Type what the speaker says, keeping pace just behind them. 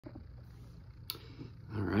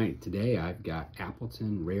All right, today I've got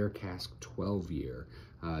Appleton Rare Cask 12-year.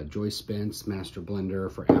 Joyce Spence, master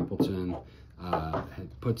blender for Appleton,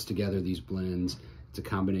 puts together these blends. It's a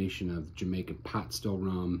combination of Jamaican pot still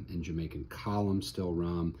rum and Jamaican column still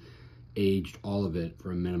rum, aged all of it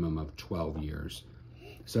for a minimum of 12 years.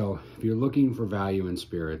 So if you're looking for value in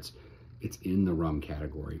spirits, it's in the rum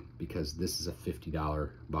category because this is a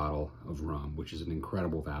 $50 bottle of rum, which is an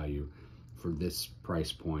incredible value for this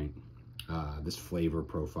price point, this flavor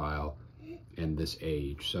profile, and this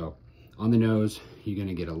age. So on the nose, you're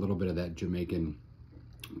gonna get a little bit of that Jamaican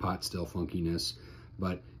pot still funkiness,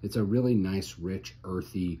 but it's a really nice, rich,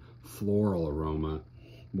 earthy, floral aroma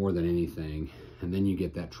more than anything. And then you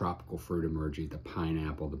get that tropical fruit emerging, the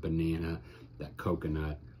pineapple, the banana, that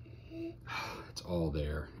coconut. It's all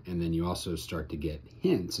there. And then you also start to get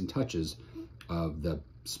hints and touches of the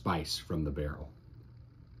spice from the barrel.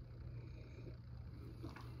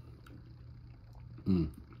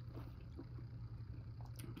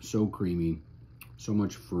 So creamy, so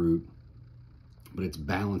much fruit, but it's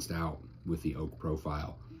balanced out with the oak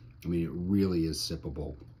profile. I mean, it really is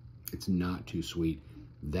sippable. It's not too sweet.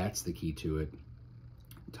 That's the key to it.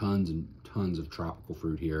 Tons and tons of tropical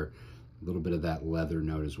fruit here. A little bit of that leather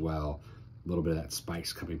note as well. A little bit of that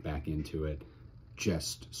spice coming back into it.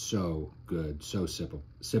 Just so good, so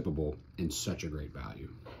sippable, and such a great value.